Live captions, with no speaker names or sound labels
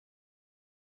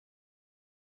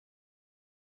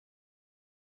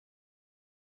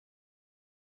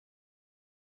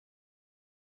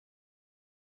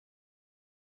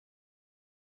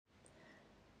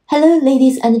Hello,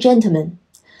 ladies and gentlemen.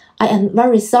 I am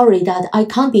very sorry that I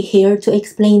can't be here to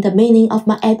explain the meaning of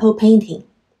my apple painting.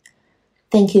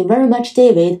 Thank you very much,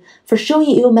 David, for showing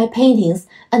you my paintings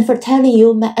and for telling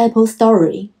you my apple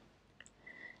story.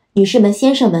 女士们、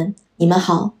先生们，你们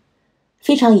好。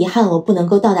非常遗憾，我不能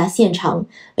够到达现场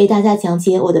为大家讲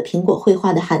解我的苹果绘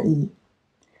画的含义。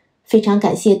非常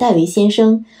感谢戴维先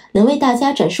生能为大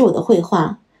家展示我的绘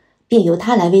画，并由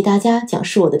他来为大家讲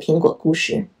述我的苹果故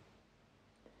事。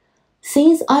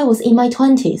Since I was in my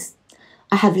 20s,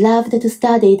 I have loved to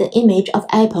study the image of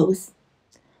apples,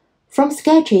 from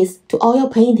sketches to oil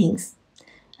paintings,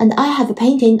 and I have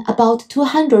painted about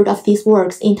 200 of these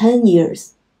works in 10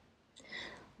 years.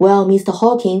 While Mr.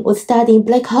 Hawking was studying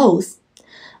black holes,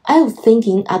 I was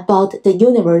thinking about the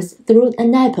universe through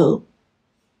an apple.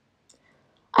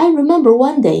 I remember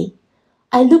one day,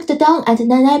 I looked down at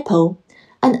an apple,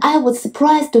 and I was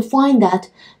surprised to find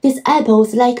that this apple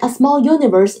was like a small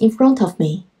universe in front of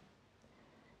me.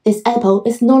 This apple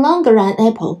is no longer an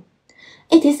apple.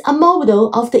 It is a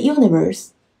model of the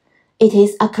universe. It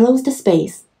is a closed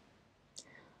space.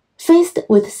 Faced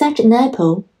with such an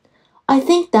apple, I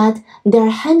think that there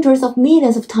are hundreds of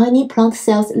millions of tiny plant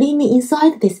cells living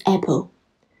inside this apple.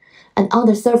 And on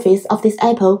the surface of this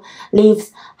apple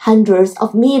lives hundreds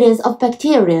of millions of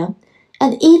bacteria,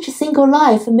 and each single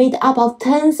life made up of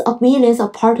tens of millions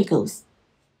of particles.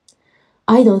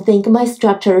 I don't think my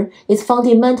structure is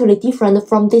fundamentally different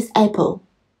from this apple.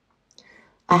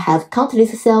 I have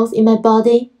countless cells in my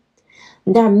body.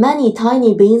 There are many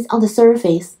tiny beings on the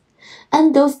surface,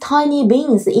 and those tiny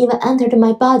beings even entered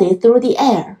my body through the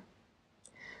air.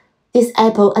 This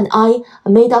apple and I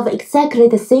are made of exactly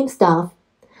the same stuff,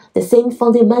 the same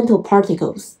fundamental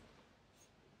particles.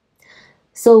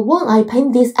 So when I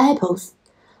paint these apples,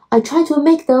 I try to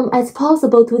make them as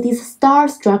possible to these star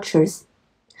structures.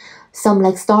 Some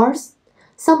like stars,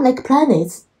 some like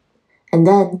planets. And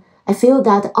then I feel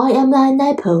that I am an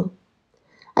apple.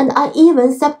 And I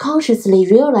even subconsciously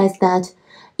realize that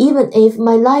even if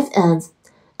my life ends,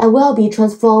 I will be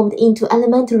transformed into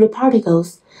elementary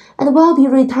particles and will be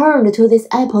returned to this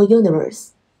apple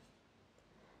universe.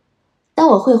 当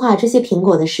我绘画这些苹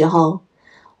果的时候，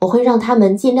我会让它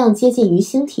们尽量接近于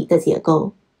星体的结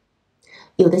构，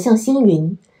有的像星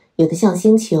云，有的像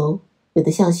星球，有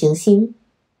的像行星。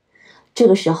这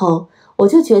个时候，我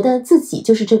就觉得自己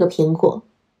就是这个苹果。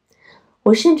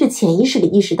我甚至潜意识里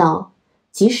意识到，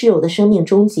即使我的生命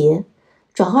终结，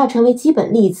转化成为基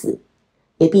本粒子，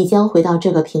也必将回到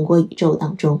这个苹果宇宙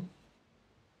当中。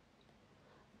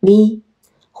Me,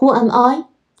 who am I?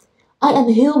 I am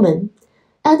human,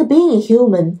 and being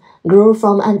human grew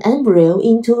from an embryo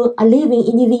into a living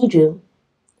individual.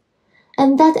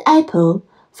 And that apple,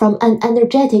 from an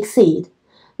energetic seed,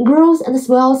 grows and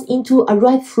swells into a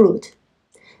ripe fruit.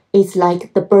 It's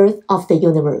like the birth of the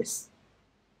universe.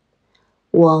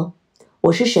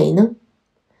 我是谁呢？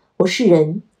我是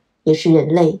人，也是人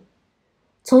类，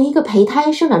从一个胚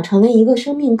胎生长成为一个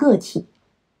生命个体。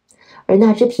而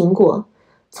那只苹果，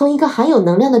从一个含有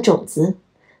能量的种子，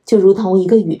就如同一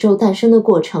个宇宙诞生的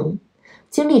过程，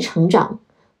经历成长，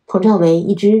膨胀为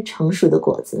一只成熟的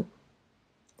果子。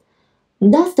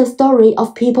That's the story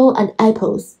of people and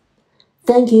apples.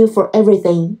 Thank you for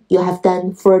everything you have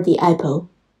done for the apple.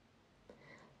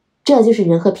 这就是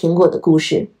人和苹果的故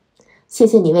事。谢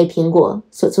谢你为苹果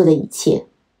所做的一切。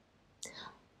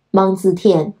Mangzi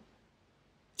Tian，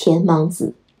田芒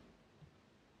子。